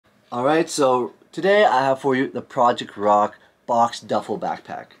Alright, so today I have for you the Project Rock Box Duffel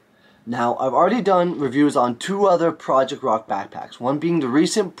Backpack. Now, I've already done reviews on two other Project Rock backpacks, one being the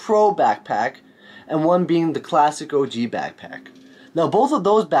recent Pro backpack and one being the classic OG backpack. Now, both of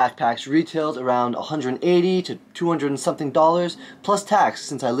those backpacks retailed around $180 to $200 and something plus tax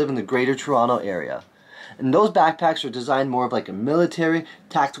since I live in the Greater Toronto area. And those backpacks are designed more of like a military,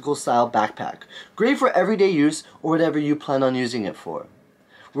 tactical style backpack. Great for everyday use or whatever you plan on using it for.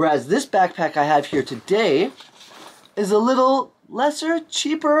 Whereas this backpack I have here today is a little lesser,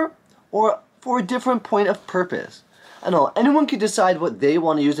 cheaper, or for a different point of purpose. I know anyone can decide what they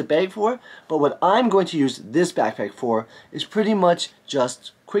want to use a bag for, but what I'm going to use this backpack for is pretty much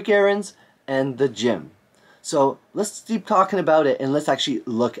just quick errands and the gym. So let's keep talking about it and let's actually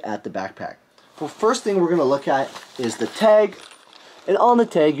look at the backpack. Well, first thing we're going to look at is the tag. And on the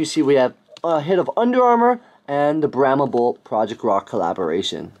tag you see we have a hit of Under Armour and the Bramable Project Rock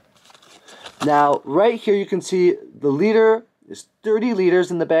collaboration. Now, right here you can see the liter is 30 liters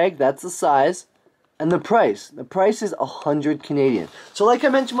in the bag, that's the size, and the price. The price is 100 Canadian. So like I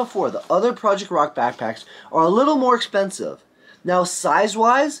mentioned before, the other Project Rock backpacks are a little more expensive. Now,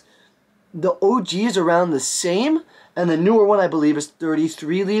 size-wise, the OG is around the same, and the newer one I believe is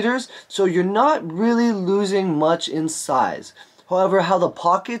 33 liters, so you're not really losing much in size. However, how the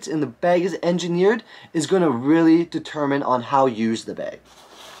pockets in the bag is engineered is going to really determine on how you use the bag.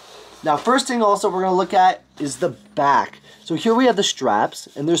 Now, first thing also we're going to look at is the back. So here we have the straps,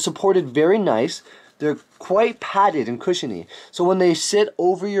 and they're supported very nice. They're quite padded and cushiony. So when they sit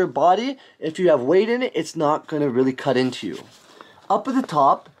over your body, if you have weight in it, it's not going to really cut into you. Up at the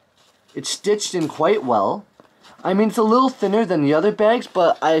top, it's stitched in quite well. I mean, it's a little thinner than the other bags,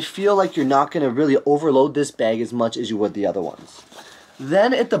 but I feel like you're not going to really overload this bag as much as you would the other ones.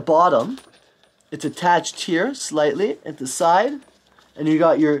 Then at the bottom, it's attached here slightly at the side, and you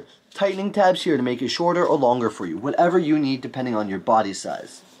got your tightening tabs here to make it shorter or longer for you, whatever you need depending on your body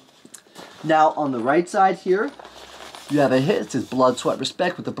size. Now on the right side here, you have a hit, it says Blood, Sweat,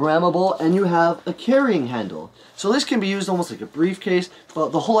 Respect with the Bramable, and you have a carrying handle. So this can be used almost like a briefcase,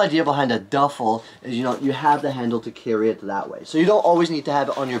 but the whole idea behind a duffel is, you have the handle to carry it that way. So you don't always need to have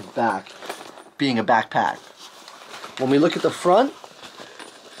it on your back, being a backpack. When we look at the front,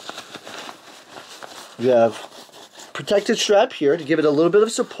 you have protected strap here to give it a little bit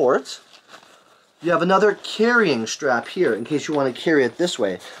of support. You have another carrying strap here in case you want to carry it this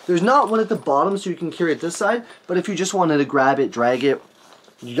way. There's not one at the bottom so you can carry it this side, but if you just wanted to grab it, drag it,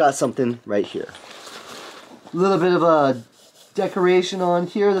 you got something right here. A little bit of a decoration on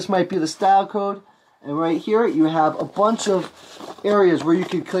here. This might be the style code. And right here you have a bunch of areas where you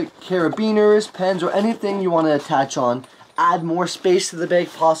can click carabiners, pens, or anything you want to attach on. Add more space to the bag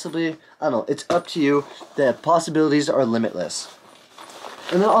possibly. I don't know, it's up to you. The possibilities are limitless.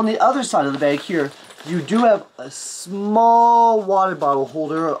 And then on the other side of the bag here, you do have a small water bottle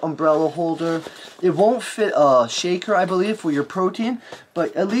holder, umbrella holder. It won't fit a shaker, I believe, for your protein,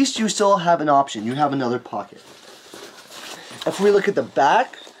 but at least you still have an option. You have another pocket. If we look at the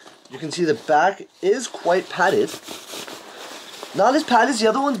back, you can see the back is quite padded. Not as padded as the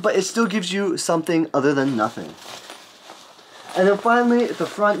other ones, but it still gives you something other than nothing. And then finally, at the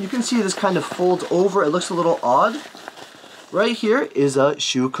front, you can see this kind of folds over. It looks a little odd. Right here is a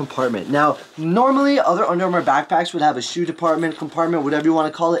shoe compartment. Now, normally other Under Armour backpacks would have a shoe compartment, whatever you want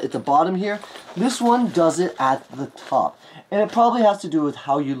to call it, at the bottom here. This one does it at the top. And it probably has to do with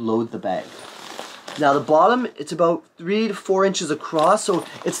how you load the bag. Now, the bottom, it's about 3 to 4 inches across, so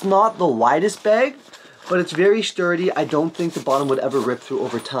it's not the widest bag, but it's very sturdy. I don't think the bottom would ever rip through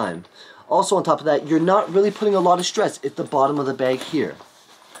over time. Also, on top of that, you're not really putting a lot of stress at the bottom of the bag here.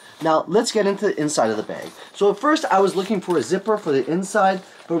 Now, let's get into the inside of the bag. So at first, I was looking for a zipper for the inside,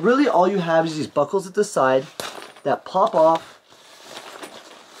 but really all you have is these buckles at the side that pop off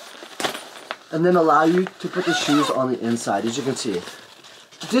and then allow you to put the shoes on the inside, as you can see.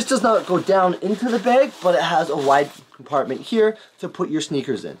 This does not go down into the bag, but it has a wide compartment here to put your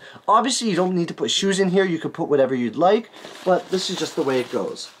sneakers in. Obviously, you don't need to put shoes in here. You can put whatever you'd like, but this is just the way it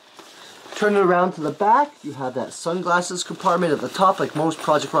goes. Turn it around to the back, you have that sunglasses compartment at the top like most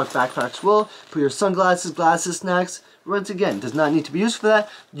Project Rock backpacks will. Put your sunglasses, glasses, snacks. Once again, does not need to be used for that.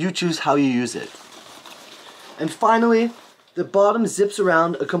 You choose how you use it. And finally, the bottom zips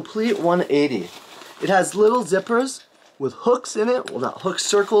around a complete 180. It has little zippers with hooks in it. Well, not hooks,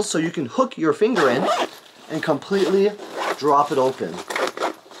 circles, so you can hook your finger in and completely drop it open.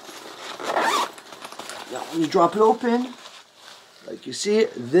 Now, when you drop it open, like you see,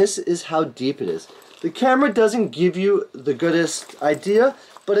 this is how deep it is. The camera doesn't give you the goodest idea,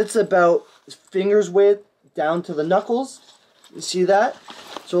 but it's about fingers width down to the knuckles. You see that?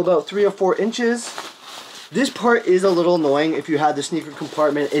 So about 3 or 4 inches. This part is a little annoying. If you have the sneaker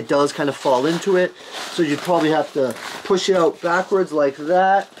compartment, it does kind of fall into it. So you'd probably have to push it out backwards like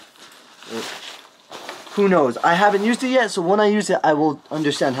that. Who knows? I haven't used it yet, so when I use it, I will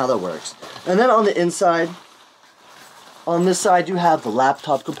understand how that works. And then on the inside, on this side, you have the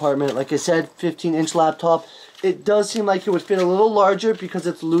laptop compartment. Like I said, 15-inch laptop. It does seem like it would fit a little larger because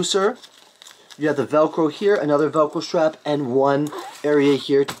it's looser. You have the Velcro here, another Velcro strap, and one area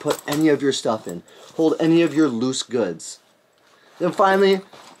here to put any of your stuff in. Hold any of your loose goods. Then finally,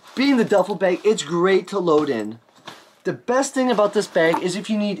 being the duffel bag, it's great to load in. The best thing about this bag is if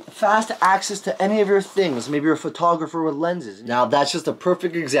you need fast access to any of your things. Maybe you're a photographer with lenses. Now that's just a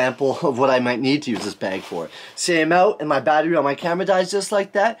perfect example of what I might need to use this bag for. Say I'm out and my battery on my camera dies just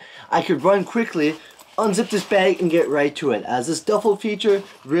like that, I could run quickly, unzip this bag and get right to it, as this duffel feature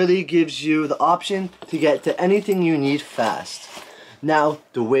really gives you the option to get to anything you need fast. Now,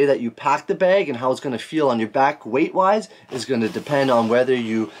 the way that you pack the bag and how it's going to feel on your back weight-wise is going to depend on whether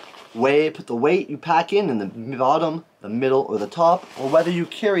you put the weight you pack in the bottom, the middle, or the top, or whether you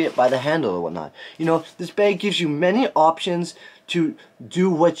carry it by the handle or whatnot. You know, this bag gives you many options to do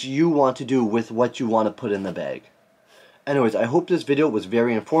what you want to do with what you want to put in the bag. Anyways, I hope this video was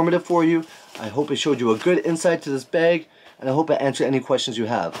very informative for you. I hope it showed you a good insight to this bag, and I hope I answered any questions you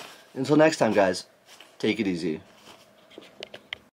have. Until next time, guys, take it easy.